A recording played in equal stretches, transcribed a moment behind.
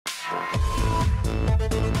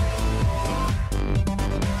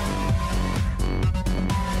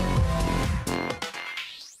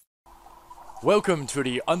Welcome to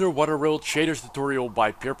the Underwater World Shaders tutorial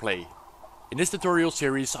by PeerPlay. In this tutorial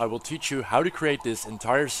series I will teach you how to create this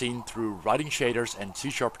entire scene through writing shaders and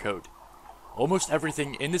C# code. Almost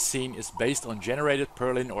everything in this scene is based on generated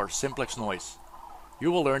Perlin or simplex noise.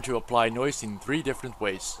 You will learn to apply noise in 3 different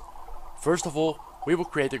ways. First of all, we will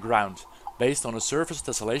create a ground based on a surface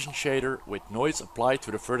tessellation shader with noise applied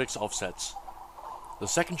to the vertex offsets. The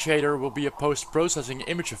second shader will be a post-processing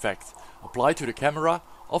image effect applied to the camera,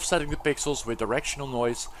 offsetting the pixels with directional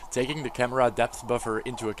noise, taking the camera depth buffer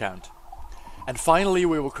into account. And finally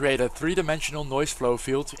we will create a 3-dimensional noise flow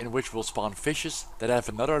field in which we'll spawn fishes that have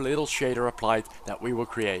another little shader applied that we will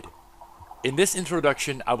create. In this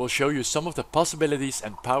introduction I will show you some of the possibilities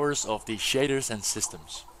and powers of these shaders and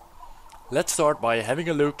systems. Let's start by having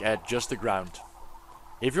a look at just the ground.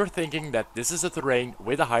 If you're thinking that this is a terrain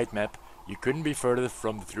with a height map, you couldn't be further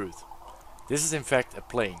from the truth. This is in fact a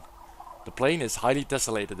plane. The plane is highly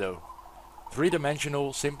tessellated though.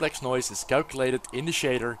 3-dimensional simplex noise is calculated in the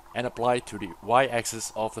shader and applied to the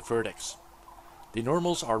y-axis of the vertex. The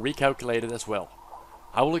normals are recalculated as well.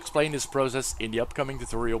 I will explain this process in the upcoming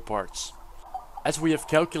tutorial parts. As we have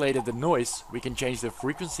calculated the noise, we can change the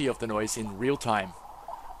frequency of the noise in real time.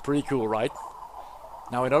 Pretty cool, right?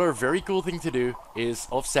 Now another very cool thing to do is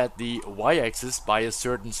offset the y-axis by a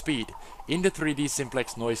certain speed in the 3D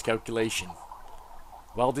simplex noise calculation.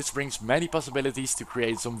 While this brings many possibilities to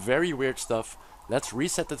create some very weird stuff, let's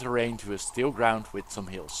reset the terrain to a still ground with some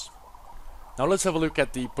hills. Now let's have a look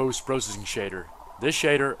at the post-processing shader. This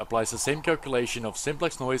shader applies the same calculation of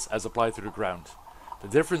simplex noise as applied to the ground. The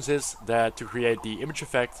difference is that to create the image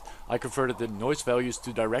effect, I converted the noise values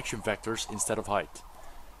to direction vectors instead of height.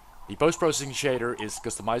 The post-processing shader is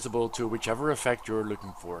customizable to whichever effect you're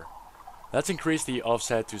looking for. Let's increase the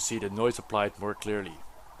offset to see the noise applied more clearly.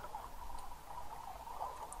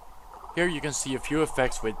 Here you can see a few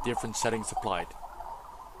effects with different settings applied.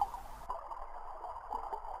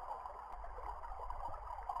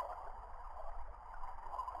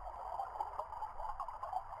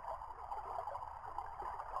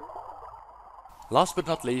 Last but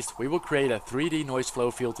not least, we will create a 3D noise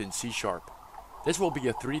flow field in C#. This will be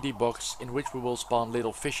a 3D box in which we will spawn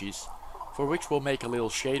little fishies, for which we'll make a little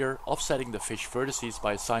shader offsetting the fish vertices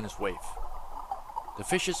by a sinus wave. The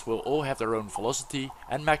fishes will all have their own velocity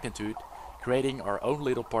and magnitude, creating our own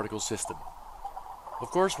little particle system. Of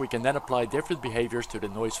course, we can then apply different behaviors to the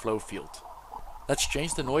noise flow field. Let's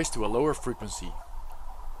change the noise to a lower frequency.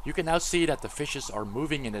 You can now see that the fishes are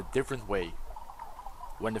moving in a different way.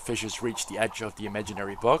 When the fishes reach the edge of the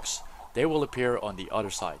imaginary box, they will appear on the other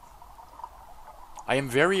side. I am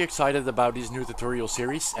very excited about this new tutorial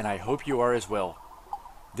series and I hope you are as well.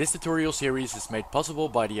 This tutorial series is made possible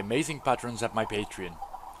by the amazing patrons at my Patreon.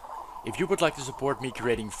 If you would like to support me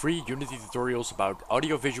creating free Unity tutorials about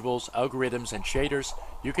audiovisuals, algorithms and shaders,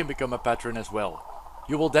 you can become a patron as well.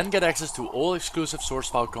 You will then get access to all exclusive source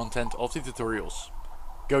file content of the tutorials.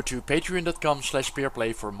 Go to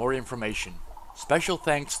patreon.com/peerplay for more information. Special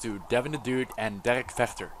thanks to Devin the Dude and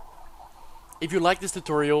Fegter. If you like this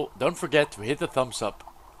tutorial, don't forget to hit the thumbs up.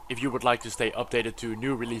 If you would like to stay updated to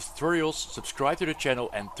new release tutorials, subscribe to the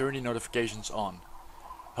channel and turn the notifications on.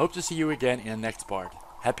 Hope to see you again in the next part.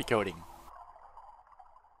 Happy coding!